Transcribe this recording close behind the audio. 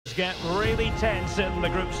Get really tense in the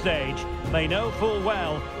group stage. They know full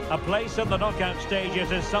well a place in the knockout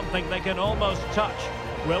stages is something they can almost touch.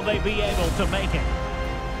 Will they be able to make it?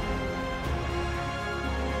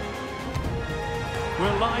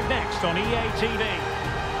 We're live next on EA TV.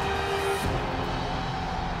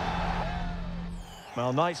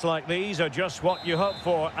 Well, nights like these are just what you hope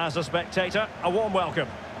for as a spectator. A warm welcome.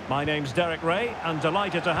 My name's Derek Ray, and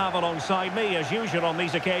delighted to have alongside me, as usual on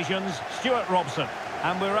these occasions, Stuart Robson.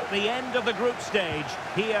 And we're at the end of the group stage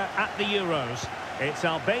here at the Euros. It's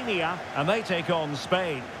Albania, and they take on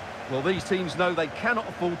Spain. Well, these teams know they cannot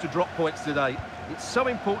afford to drop points today. It's so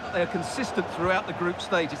important that they are consistent throughout the group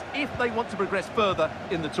stages if they want to progress further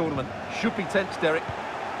in the tournament. Should be tense, Derek.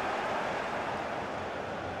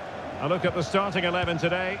 A look at the starting 11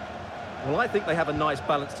 today. Well, I think they have a nice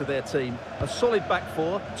balance to their team. A solid back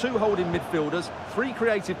four, two holding midfielders, three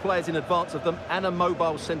creative players in advance of them, and a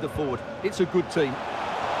mobile centre-forward. It's a good team.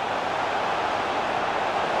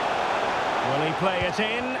 Will he play it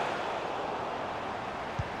in?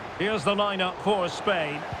 Here's the lineup for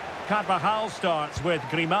Spain. Carvajal starts with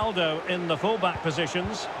Grimaldo in the fullback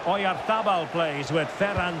positions. Oyarzabal plays with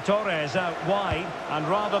Ferran Torres out wide. And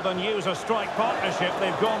rather than use a strike partnership,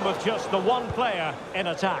 they've gone with just the one player in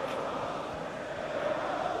attack.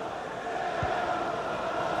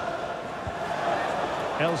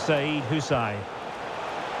 El Said Husai.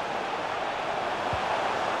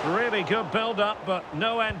 Really good build-up, but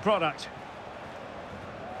no end product.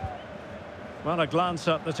 Well, a glance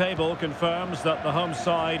at the table confirms that the home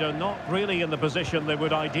side are not really in the position they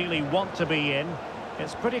would ideally want to be in.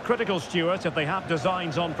 It's pretty critical, Stuart, if they have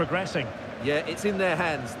designs on progressing. Yeah, it's in their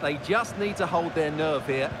hands. They just need to hold their nerve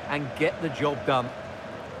here and get the job done.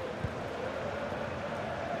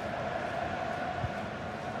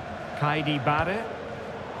 Kaidi Barre.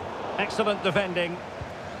 Excellent defending.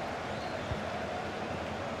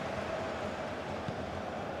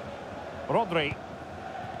 Rodri.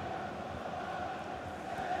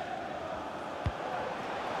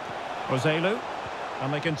 Roselu.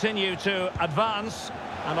 And they continue to advance.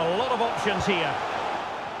 And a lot of options here.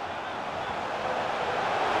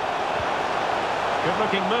 Good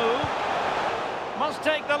looking move. Must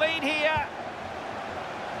take the lead here.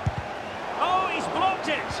 Oh, he's blocked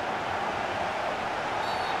it.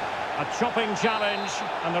 A chopping challenge,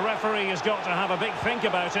 and the referee has got to have a big think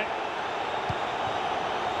about it.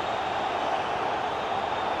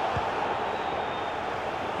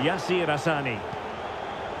 Yassir Hassani.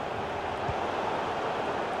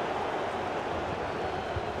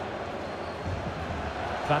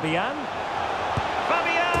 Fabian.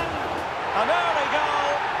 Fabian! An early goal.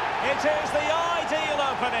 It is the ideal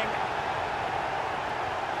opening.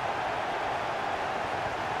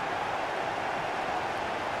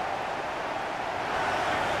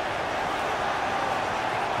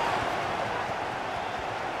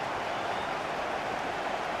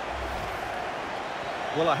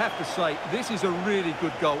 Well, I have to say, this is a really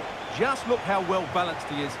good goal. Just look how well balanced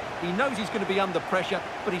he is. He knows he's going to be under pressure,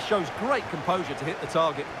 but he shows great composure to hit the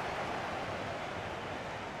target.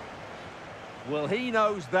 Well, he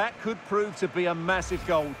knows that could prove to be a massive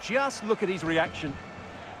goal. Just look at his reaction.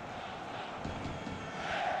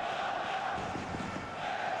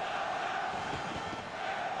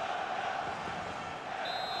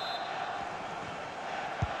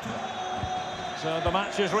 So the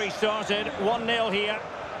match has restarted, 1-0 here.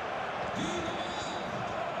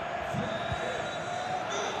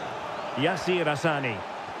 Yassir Hassani.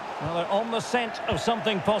 Well, they're on the scent of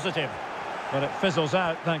something positive, but it fizzles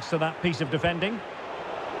out thanks to that piece of defending.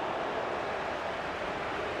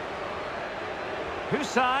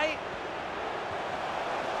 Husai.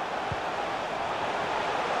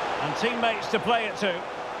 And teammates to play it to.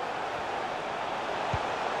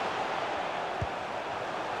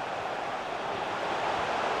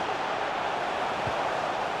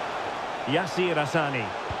 Yassir Hassani.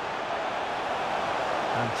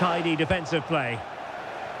 And tidy defensive play.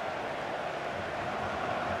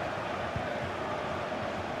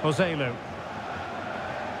 Roselu.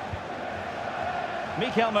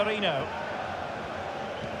 Mikel Merino.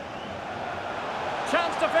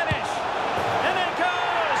 Chance to finish. And it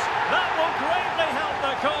goes! That will greatly help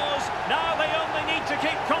the cause. Now they only need to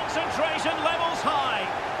keep concentration levels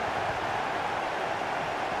high.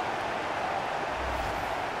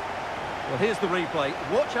 Well, here's the replay.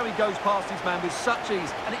 Watch how he goes past his man with such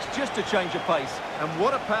ease, and it's just a change of pace. And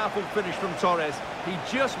what a powerful finish from Torres. He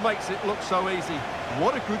just makes it look so easy.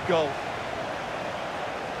 What a good goal.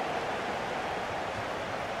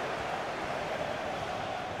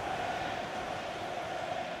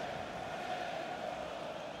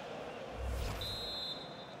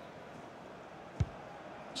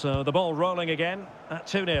 So the ball rolling again at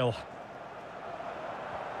 2-0.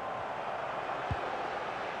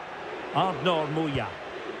 Ardnor Muya.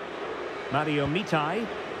 Mario Mitai.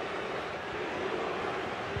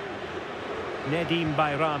 Nedim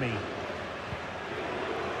Bayrami.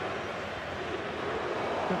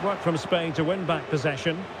 Good work from Spain to win back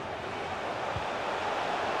possession.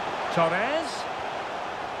 Torres.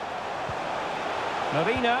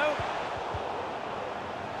 Marino.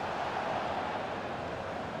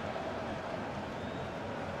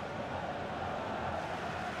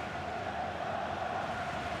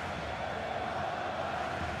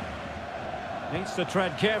 Needs to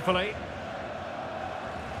tread carefully.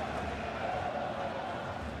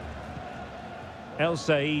 El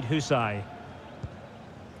Said Husai.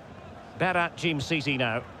 Berat Jimsiti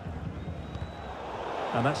now.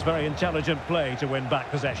 And that's very intelligent play to win back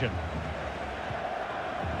possession.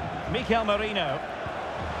 Mikel Merino.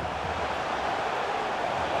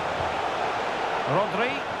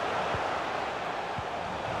 Rodri.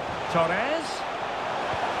 Torres.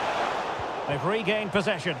 They've regained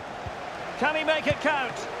possession. Can he make it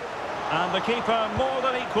count? And the keeper more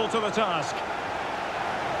than equal to the task.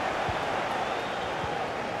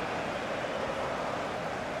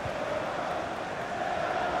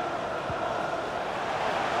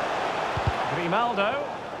 Grimaldo.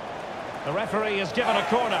 The referee has given a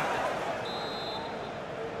corner.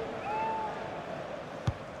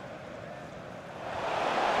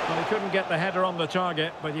 Well, he couldn't get the header on the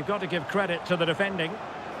target, but you've got to give credit to the defending.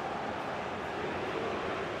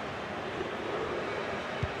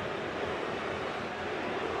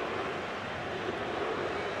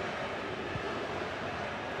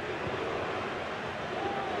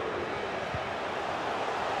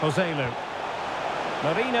 Joselu.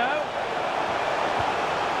 Marino.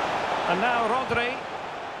 And now Rodri.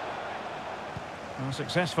 Well,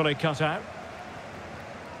 successfully cut out.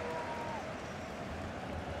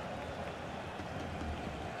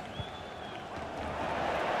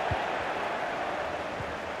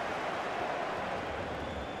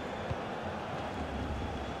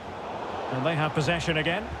 And they have possession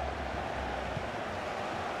again.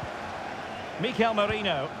 Mikel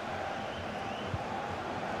Merino.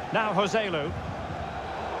 Now Joselu.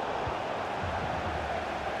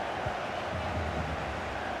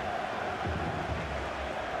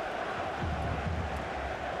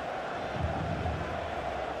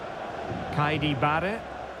 Kaidi Bare.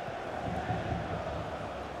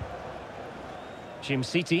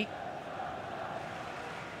 Jimsiti.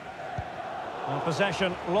 Well,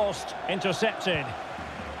 possession lost, intercepted.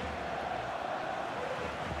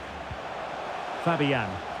 Fabian.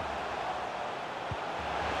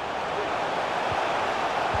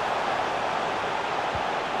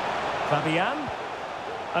 Fabian.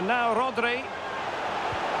 And now Rodri.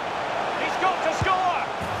 He's got to score!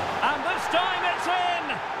 And this time it's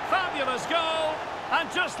in! Fabulous goal!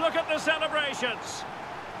 And just look at the celebrations.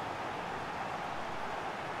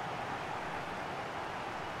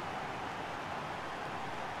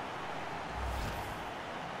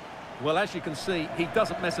 Well, as you can see, he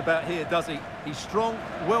doesn't mess about here, does he? He's strong,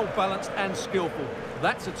 well-balanced and skillful.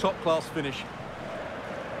 That's a top-class finish.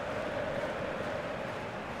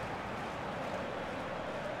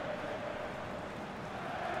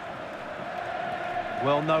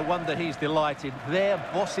 Well, no wonder he's delighted. They're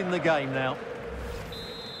bossing the game now.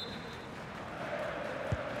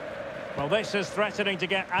 Well, this is threatening to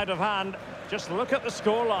get out of hand. Just look at the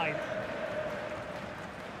scoreline.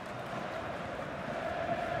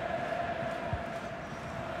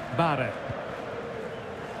 Bare.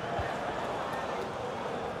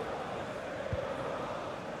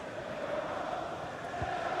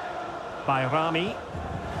 Bayrami.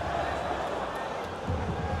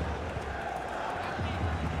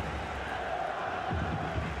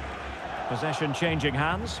 Possession changing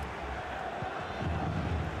hands.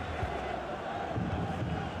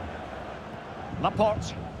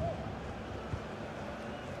 Laporte.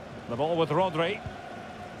 The ball with Rodri.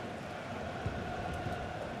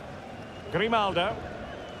 Grimaldo.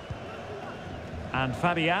 And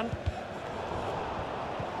Fabian.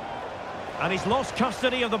 And he's lost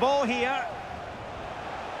custody of the ball here.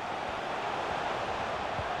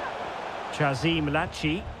 Chazim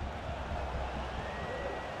Lachi.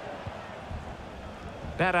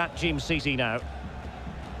 Berat Jimsiti now.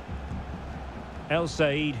 El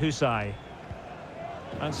Said Husai.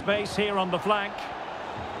 And space here on the flank.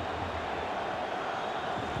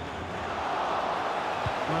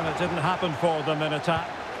 Well, it didn't happen for them in attack.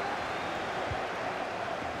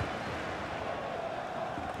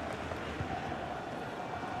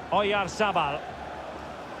 Oyarzabal.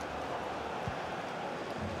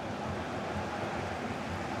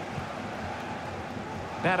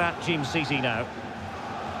 Berat Jim Sisi now.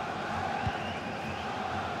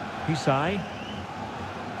 Husai.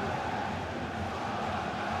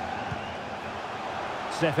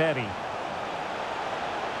 Zeferi.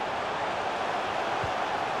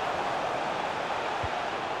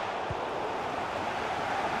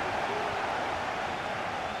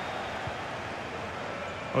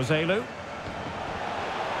 Ozelu.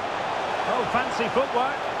 Oh, fancy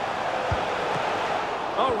footwork.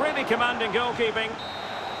 Oh, really commanding goalkeeping.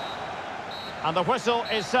 And the whistle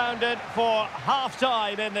is sounded for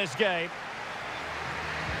half-time in this game.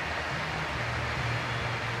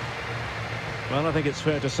 Well, I think it's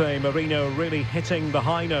fair to say Marino really hitting the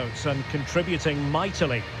high notes and contributing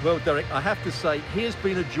mightily. Well, Derek, I have to say, he has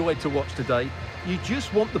been a joy to watch today. You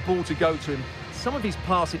just want the ball to go to him. Some of his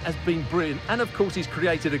passing has been brilliant, and of course he's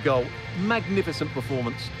created a goal. Magnificent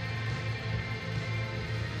performance.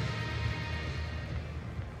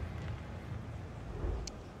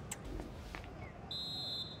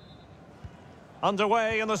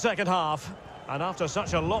 Underway in the second half. And after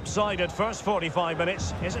such a lopsided first 45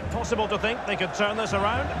 minutes, is it possible to think they could turn this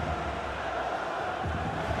around?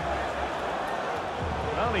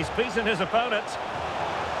 Well, he's beaten his opponent.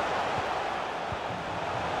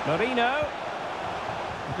 Marino.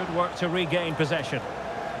 Good work to regain possession.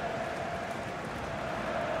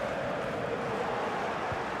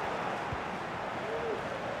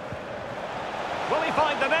 Will he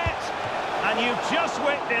find the net? And you've just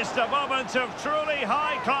witnessed a moment of truly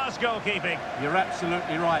high-class goalkeeping. You're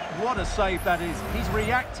absolutely right. What a save that is. He's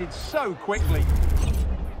reacted so quickly.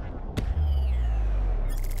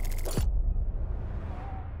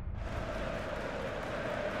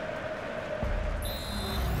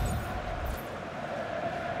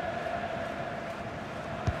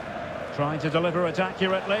 Trying to deliver it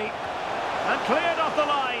accurately. And cleared off the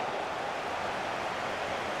line.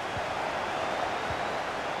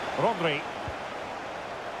 Rodri.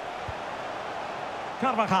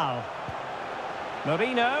 Carvajal.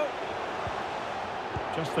 Marino.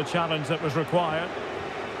 Just the challenge that was required.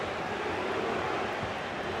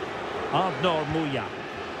 Adnor Muya.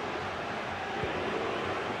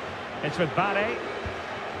 It's with Barre.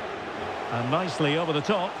 And nicely over the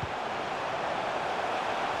top.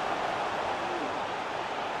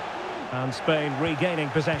 And Spain regaining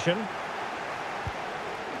possession.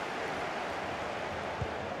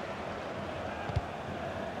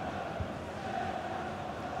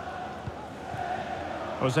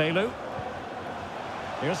 Ozelu.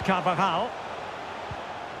 Here's Carvajal.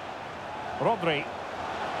 Rodri.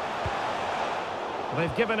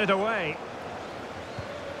 They've given it away.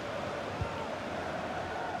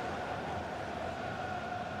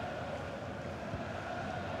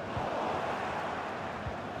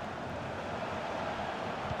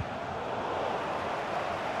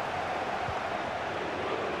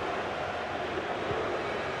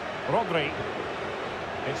 Rodri.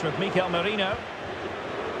 It's with Mikel Merino.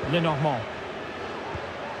 Lenormand.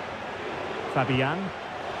 Fabian.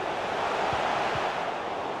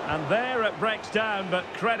 And there it breaks down, but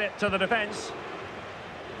credit to the defence.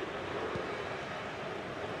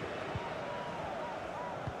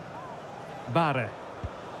 Barre.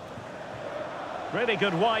 Really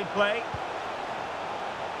good wide play.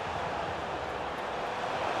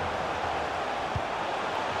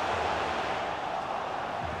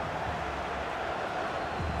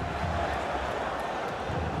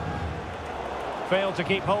 Failed to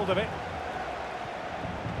keep hold of it.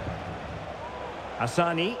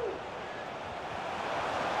 Hassani.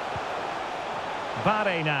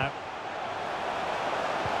 Barre now.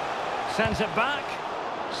 Sends it back.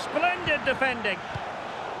 Splendid defending.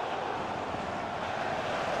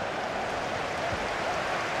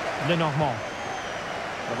 Lenormand.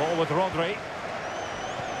 The ball with Rodri.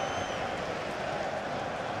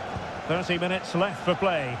 30 minutes left for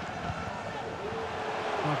play.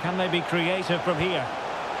 Well, can they be creative from here?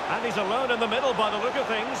 And he's alone in the middle by the look of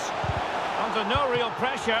things. Under no real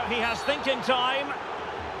pressure, he has thinking time.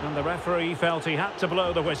 And the referee felt he had to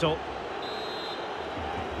blow the whistle.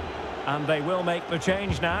 And they will make the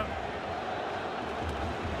change now.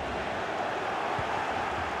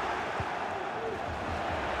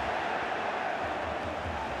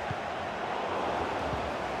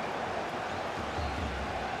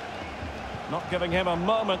 Not giving him a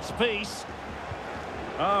moment's peace.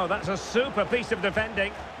 Oh, that's a super piece of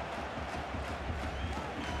defending.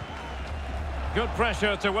 Good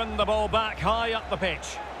pressure to win the ball back high up the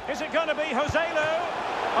pitch. Is it going to be Ozelu?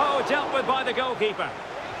 Oh, dealt with by the goalkeeper.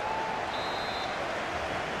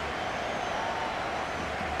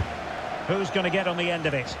 Who's going to get on the end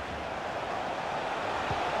of it?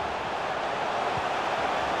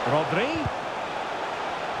 Rodri.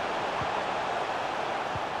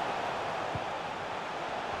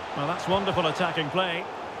 Well, that's wonderful attacking play.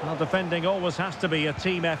 Well, defending always has to be a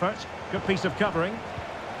team effort. Good piece of covering.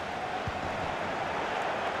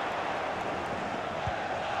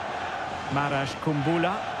 Marash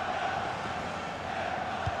Kumbula.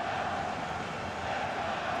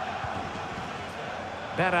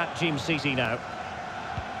 Berat Jim Sisi now.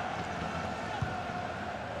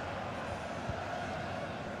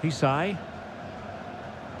 Hisai.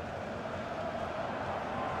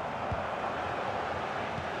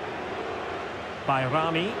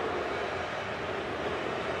 Bayrami.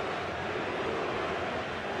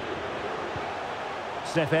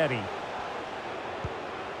 Seferi.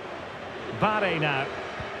 Bare now.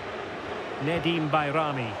 Nedim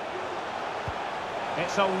Bayrami.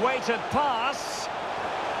 It's a weighted pass.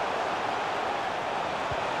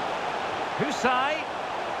 Husai.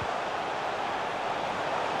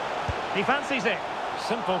 He fancies it.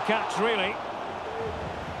 Simple catch, really.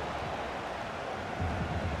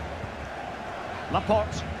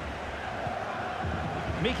 Laporte.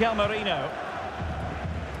 Mikel Merino.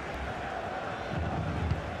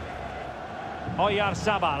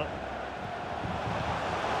 Oyarzabal.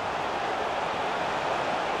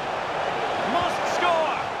 Must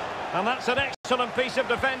score! And that's an excellent piece of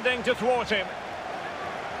defending to thwart him.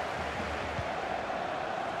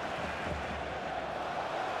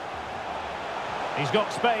 He's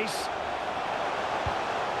got space.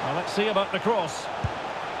 Well, let's see about the cross.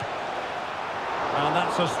 And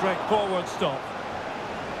that's a straightforward stop.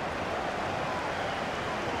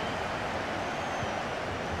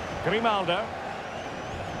 Grimaldo.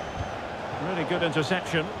 Really good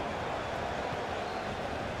interception.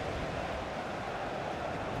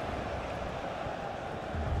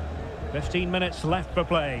 $15 minutes left for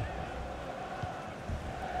play.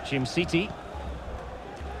 Jim City.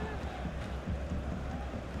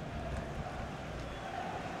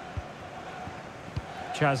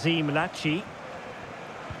 Chazim Lachi.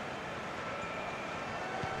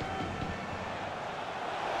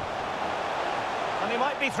 And he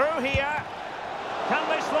might be through here. Can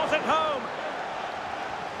they slot it home?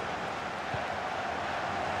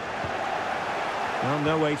 Well,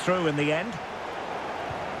 no way through in the end.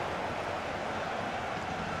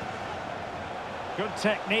 Good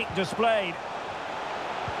technique displayed.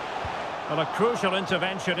 Well, a crucial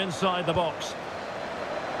intervention inside the box.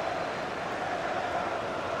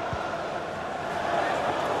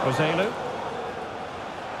 Roselu.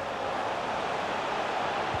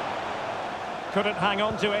 Couldn't hang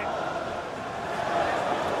on to it.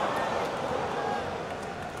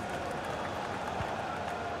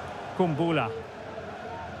 Kumbula.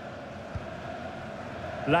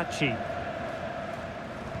 Lachi.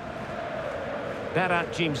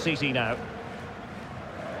 Berat Jim Sisi now.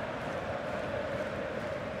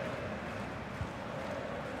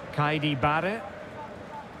 Kaidi Bare.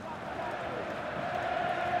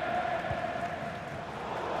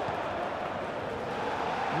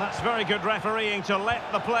 And that's very good refereeing to let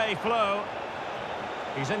the play flow.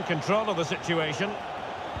 He's in control of the situation.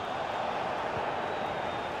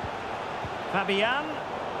 Fabian.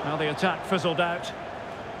 Now the attack fizzled out.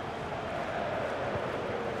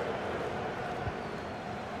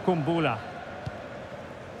 Kumbula.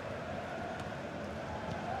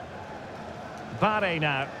 Bare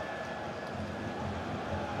now.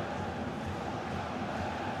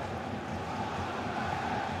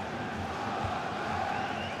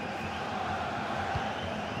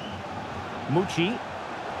 Mucci.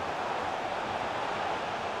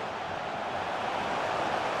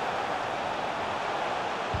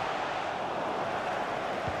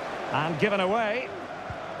 And given away.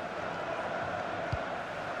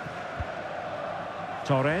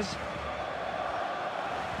 Torres.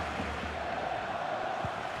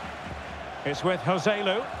 It's with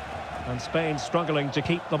Joselu. And Spain struggling to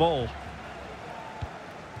keep the ball.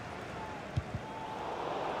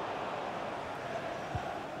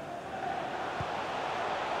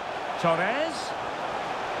 Torres.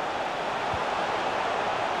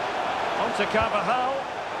 On to Carvajal.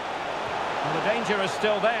 And the danger is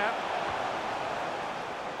still there.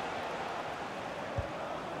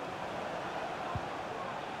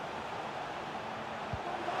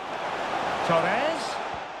 Torres.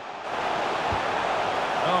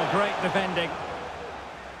 Oh, great defending.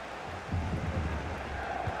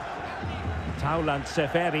 Taulant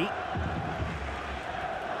Seferi.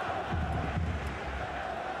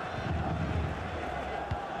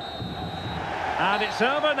 And it's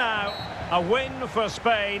over now. A win for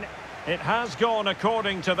Spain. It has gone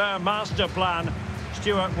according to their master plan.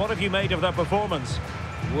 Stuart, what have you made of their performance?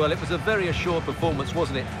 Well, it was a very assured performance,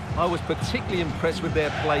 wasn't it? I was particularly impressed with their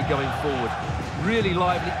play going forward. Really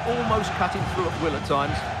lively, almost cutting through at will at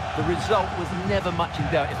times. The result was never much in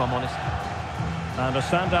doubt, if I'm honest. And a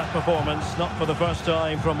standout performance, not for the first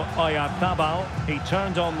time, from Oyarzabal. He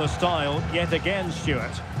turned on the style yet again,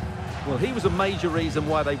 Stuart. Well, he was a major reason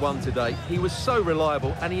why they won today. He was so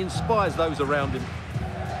reliable and he inspires those around him.